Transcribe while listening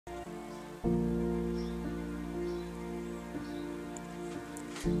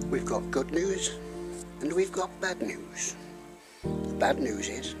We've got good news and we've got bad news. The bad news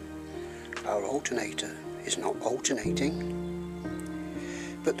is our alternator is not alternating,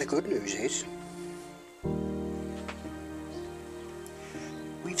 but the good news is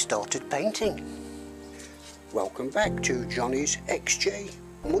we've started painting. Welcome back to Johnny's XJ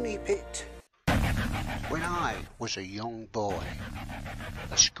Money Pit. When I was a young boy,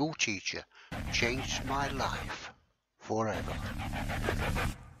 a school teacher changed my life forever.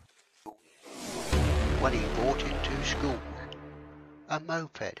 When he brought into school a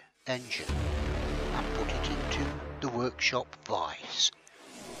moped engine and put it into the workshop vice,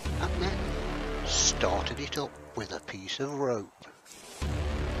 and then started it up with a piece of rope,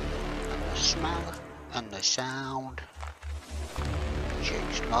 and the smell and the sound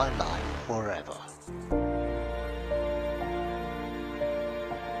changed my life forever.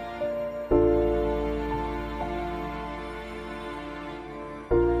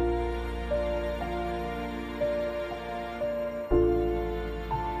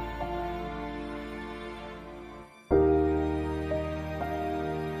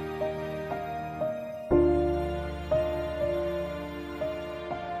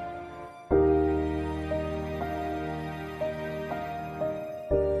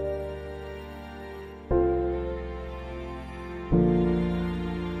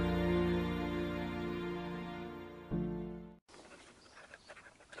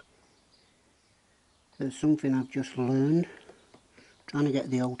 There's something I've just learned, trying to get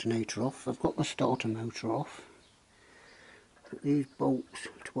the alternator off. I've got the starter motor off, but these bolts,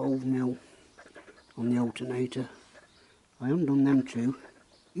 12mm on the alternator, I undone them two,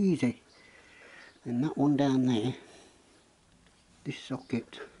 easy. And that one down there, this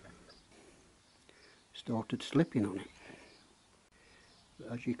socket, started slipping on it.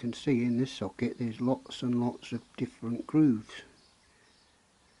 But as you can see in this socket, there's lots and lots of different grooves.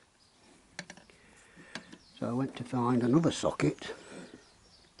 So I went to find another socket,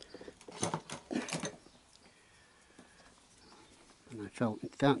 and I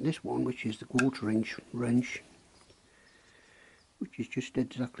found this one, which is the 1/4 inch wrench, which is just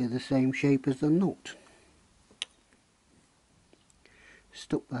exactly the same shape as the nut.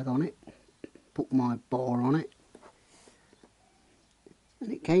 Stuck that on it, put my bar on it,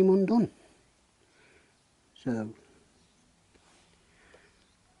 and it came undone. So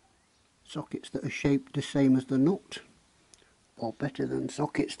sockets that are shaped the same as the nut are better than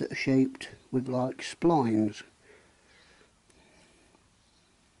sockets that are shaped with like splines.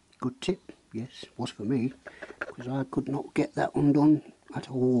 Good tip, yes, was for me, because I could not get that undone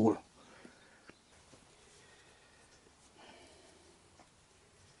at all.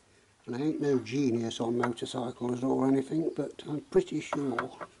 And I ain't no genius on motorcycles or anything, but I'm pretty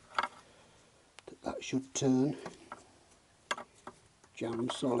sure that should turn jam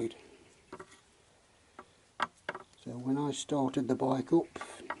solid. So when I started the bike up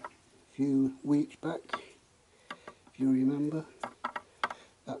a few weeks back, if you remember,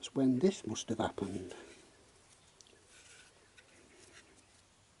 that's when this must have happened.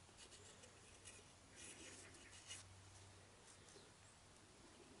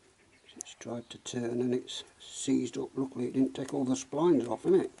 It's tried to turn and it's seized up. Luckily it didn't take all the splines off,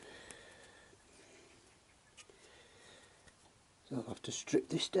 innit? So I'll have to strip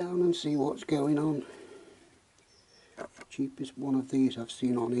this down and see what's going on. Cheapest one of these I've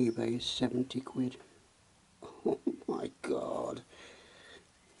seen on eBay is 70 quid. Oh my god.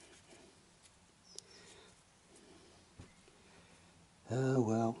 Oh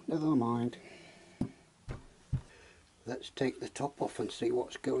well, never mind. Let's take the top off and see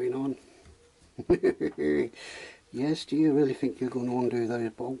what's going on. Yes, do you really think you're going to undo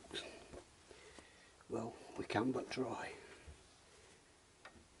those bolts? Well, we can but try.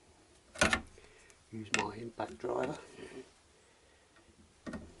 Use my impact driver.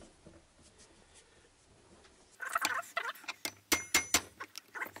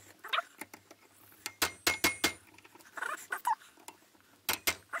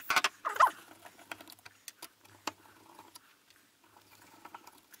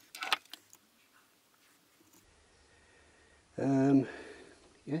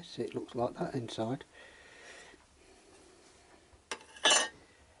 Yes, it looks like that inside.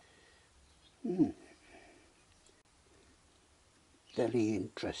 Very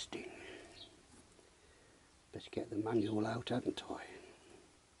interesting. Better get the manual out, hadn't I?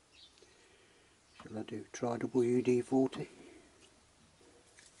 Shall I do try WD-40?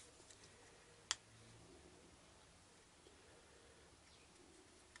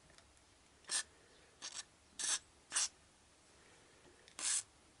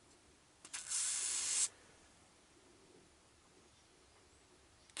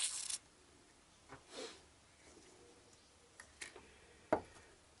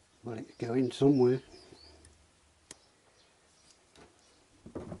 going somewhere.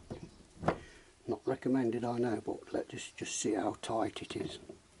 Not recommended, I know, but let's just see how tight it is.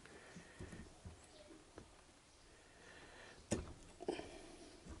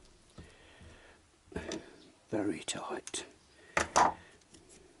 Very tight.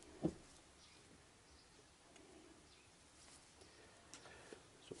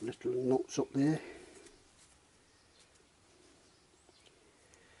 Some little knots up there.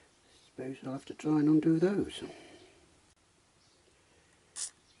 Suppose I'll have to try and undo those.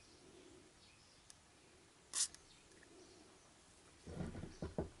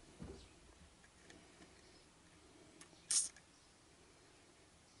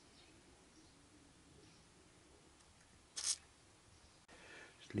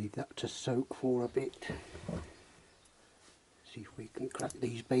 Just leave that to soak for a bit. See if we can crack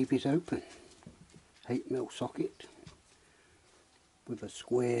these babies open. 8mm socket with a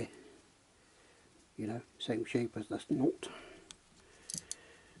square, you know, same shape as this nut.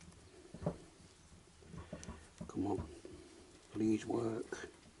 Come on, please work.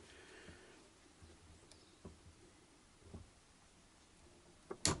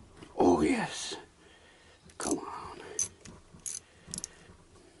 Oh yes, come on.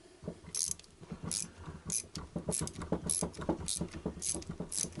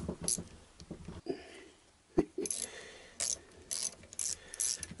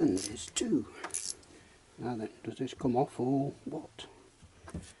 And there's two. Now then, does this come off or what?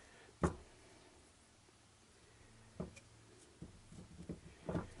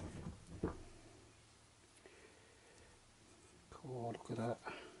 Oh, look at that.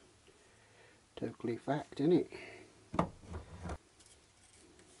 Totally fact, isn't it?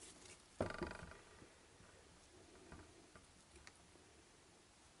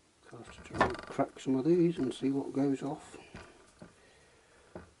 I'll have to try and crack some of these and see what goes off.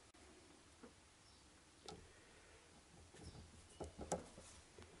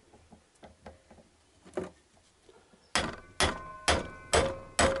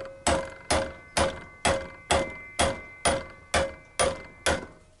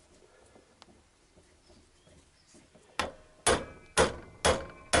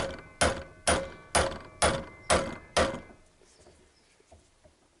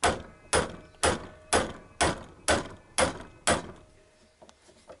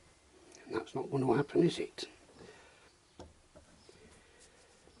 That's not going to happen, is it?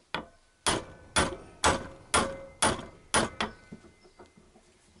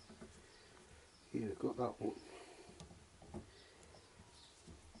 Yeah, got that one.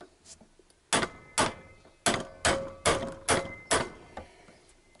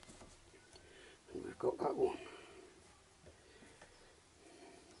 And we've got that one.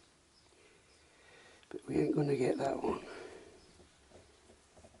 But we ain't going to get that one.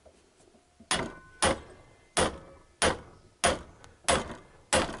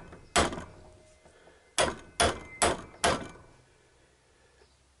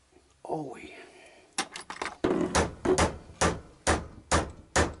 Are we?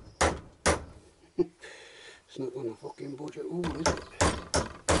 It's not going to fucking budge at all, is it?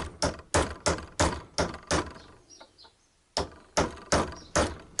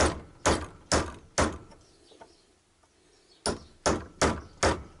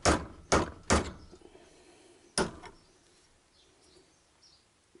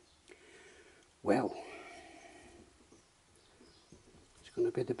 Well, it's going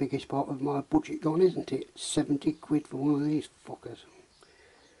to be the biggest part of my budget gone, isn't it? 70 quid for one of these fuckers.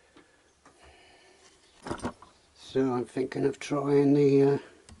 So I'm thinking of trying the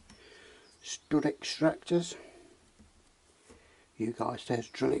stud extractors. You guys says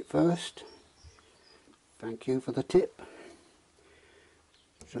drill it first. Thank you for the tip.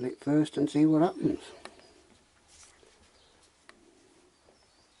 Drill it first and see what happens.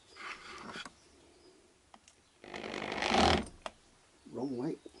 Wrong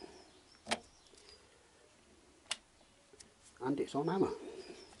way. And it's on hammer.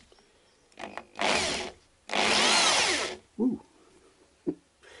 Woo.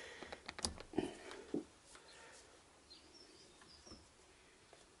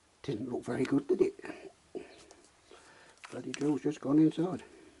 Didn't look very good, did it? Bloody drill's just gone inside.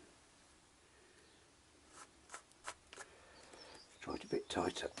 Try it a bit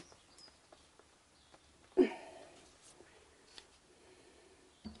tighter.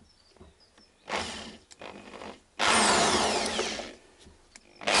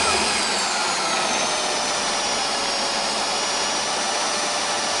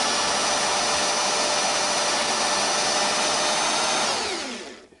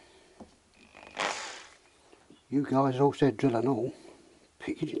 You guys all said drill and all,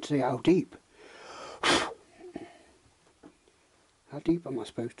 But you didn't say how deep. How deep am I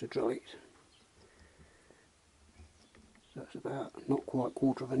supposed to drill it? So that's about not quite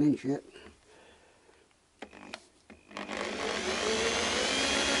 1/4 of an inch yet.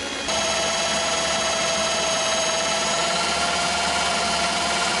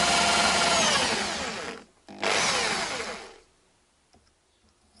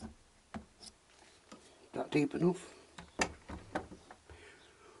 That deep enough?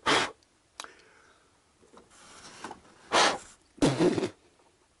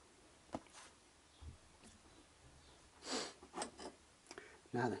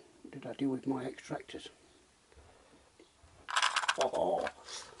 Now then, what did I do with my extractors? Oh.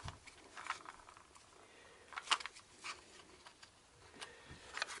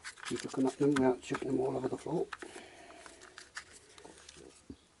 Keep looking at them without chucking them all over the floor.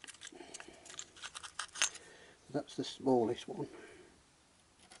 That's the smallest one.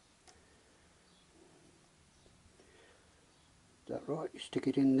 Is that right? You stick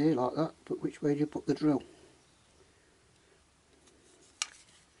it in there like that, but which way do you put the drill?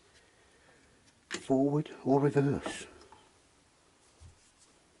 Forward or reverse?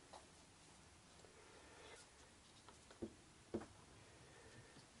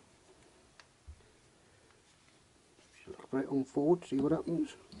 Shall I put it on forward, see what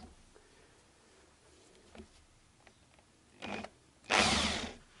happens?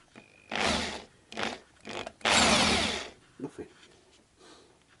 Nothing.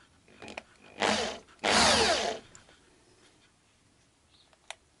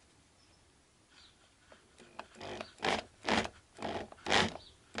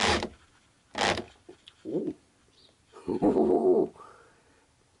 Ooh.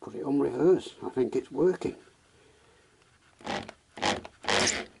 Put it on reverse. I think it's working.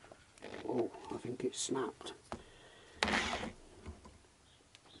 Oh, I think it's snapped.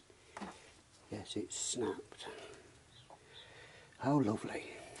 Yes, it's snapped. How lovely.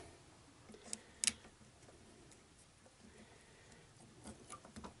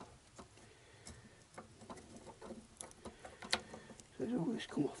 So does all this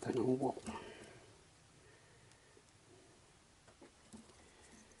come off then, or what?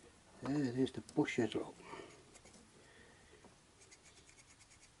 There's the bushes, look.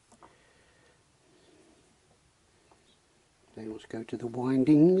 They must go to the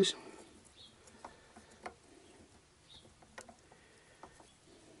windings.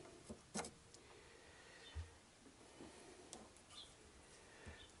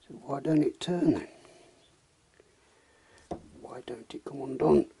 So why don't it turn then? Why don't it come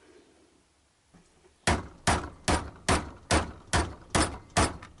undone?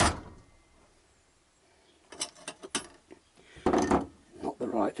 Not the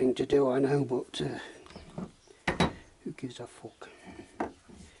right thing to do, I know, but who gives a fuck?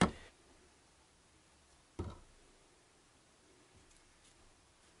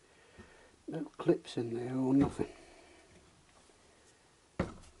 No clips in there or nothing.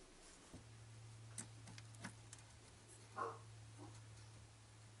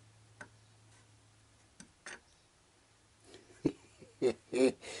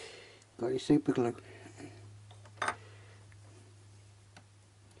 Got your super glue.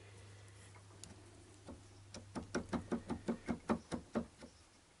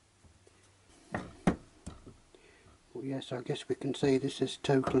 Well, yes, I guess we can say this is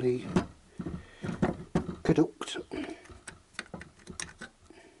totally caducked.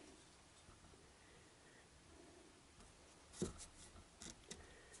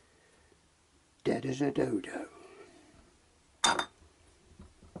 Dead as a dodo.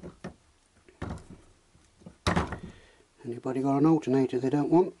 Anybody got an alternator they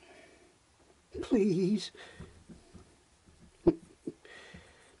don't want? Please.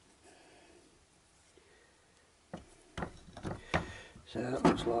 So that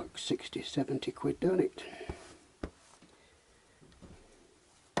looks like 60, 70 quid, don't it?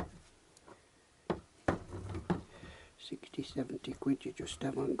 £60–70 you just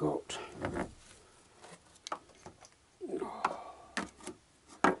haven't got. Oh.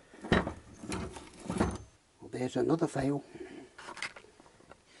 Well, there's another fail.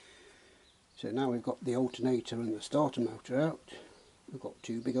 So now we've got the alternator and the starter motor out. We've got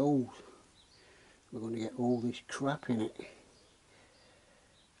two big holes. We're going to get all this crap in it.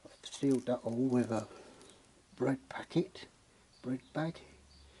 I've sealed that hole with a bread packet, bread bag.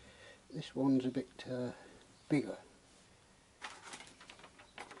 This one's a bit bigger.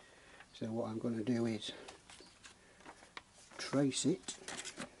 So what I'm going to do is trace it.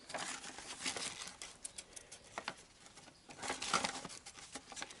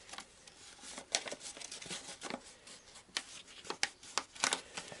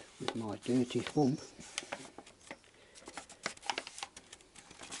 dirty thumb,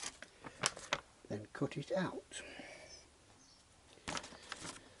 then cut it out. I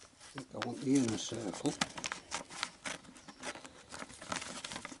think I want the inner circle.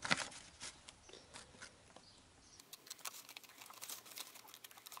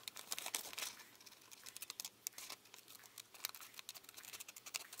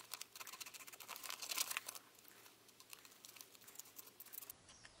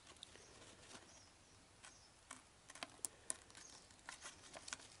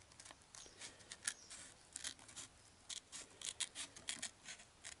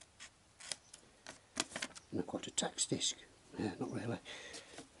 And I've got a tax disc. Not really.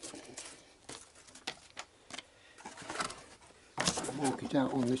 I'll mark it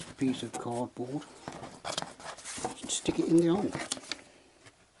out on this piece of cardboard and stick it in the hole.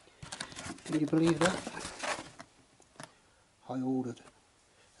 Can you believe that? I ordered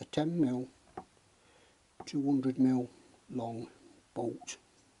a 10mm, 200mm long bolt,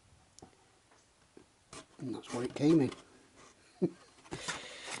 and that's what it came in.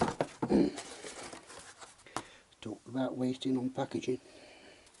 Talk about wasting on packaging.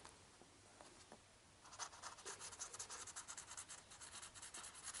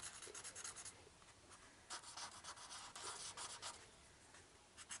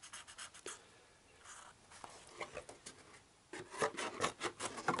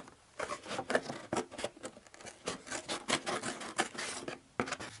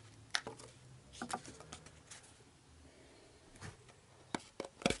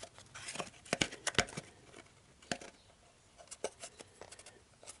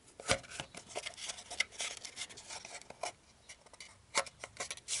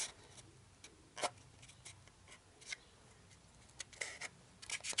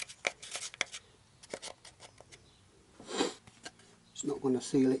 It's not going to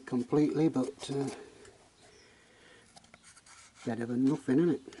seal it completely, but better than nothing,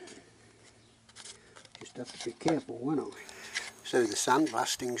 isn't it? Just have to be careful, won't I? So the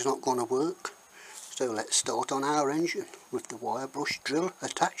sandblasting's not going to work. So let's start on our engine with the wire brush drill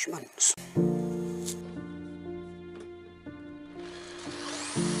attachments.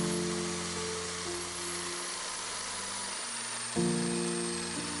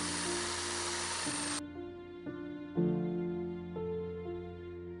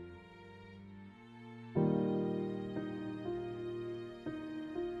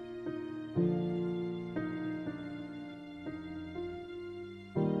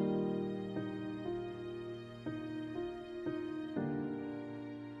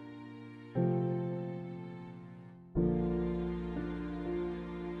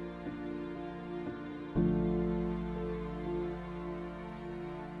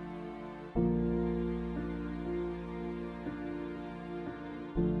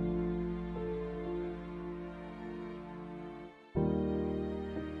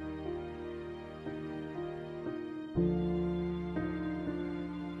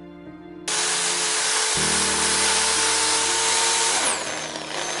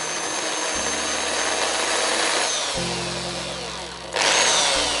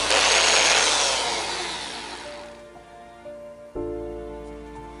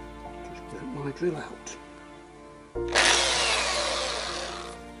 My drill out.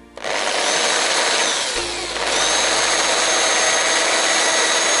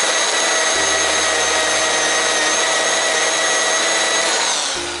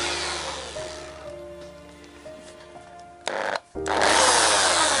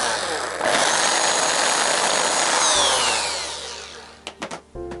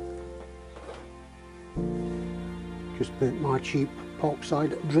 Just burnt my cheap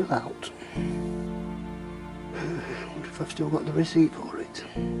Parkside drill out. I wonder if I've still got the receipt for it.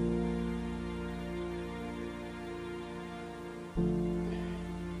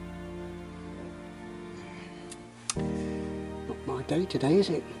 Not my day today, is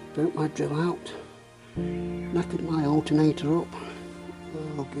it? Burnt my drill out. Knackered my alternator up.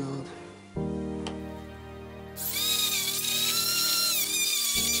 Oh God.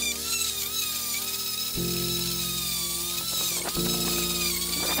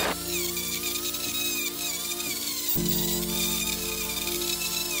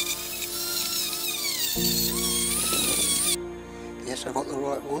 Yes, I got the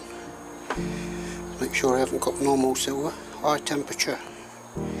right one. Make sure I haven't got normal silver, high temperature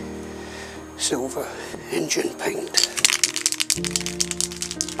silver engine paint.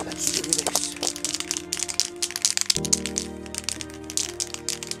 Let's do this.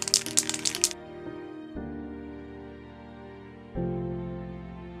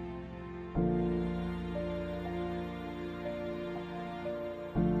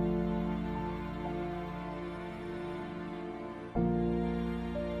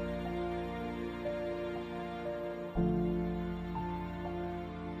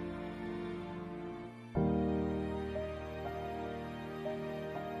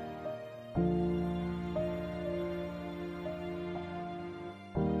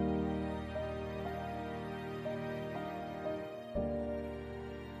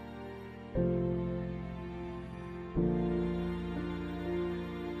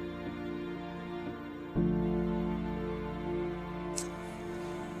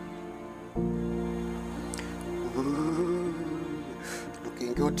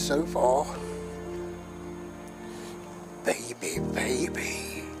 good so far. Baby,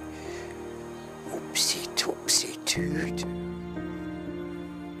 baby. Oopsie toopsie toot.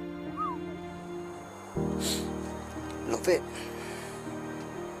 Love it.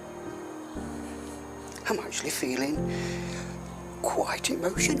 I'm actually feeling quite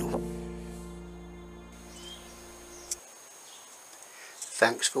emotional.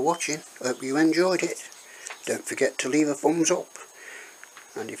 Thanks for watching. Hope you enjoyed it. Don't forget to leave a thumbs up.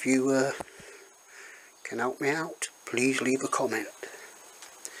 And if you can help me out, please leave a comment.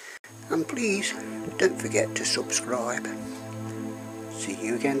 And please don't forget to subscribe. See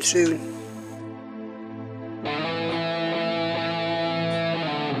you again soon.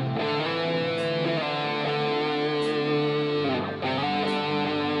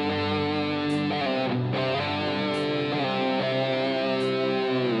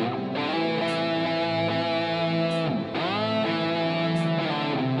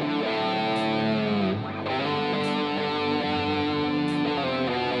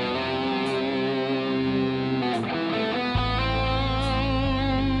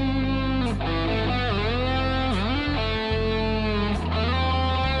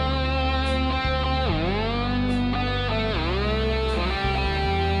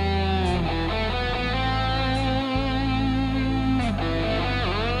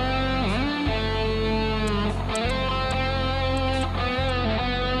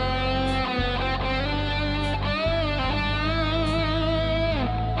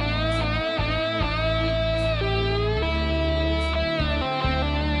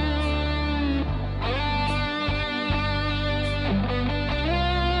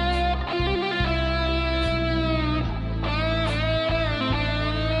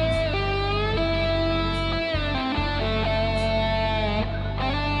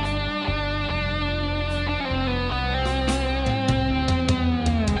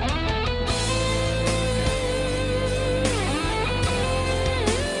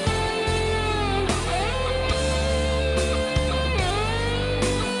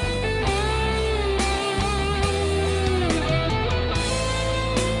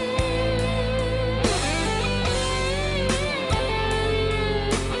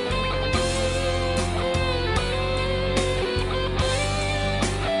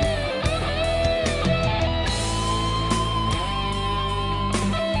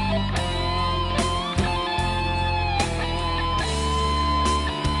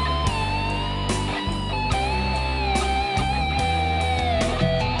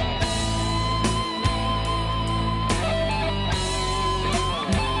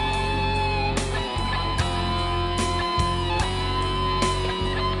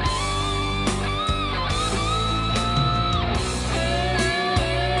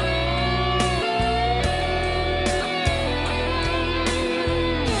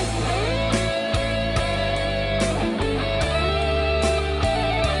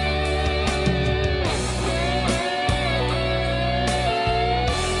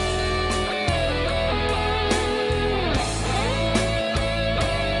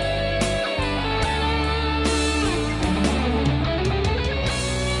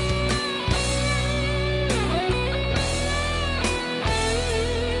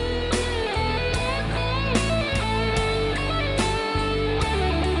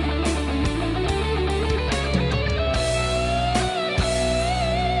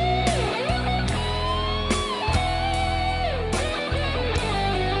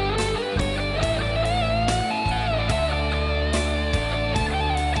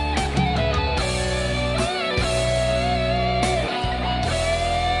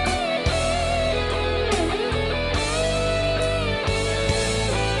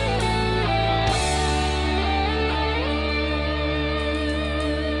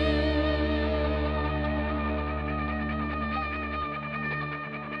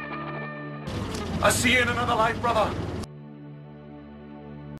 I'll see you in another life, brother.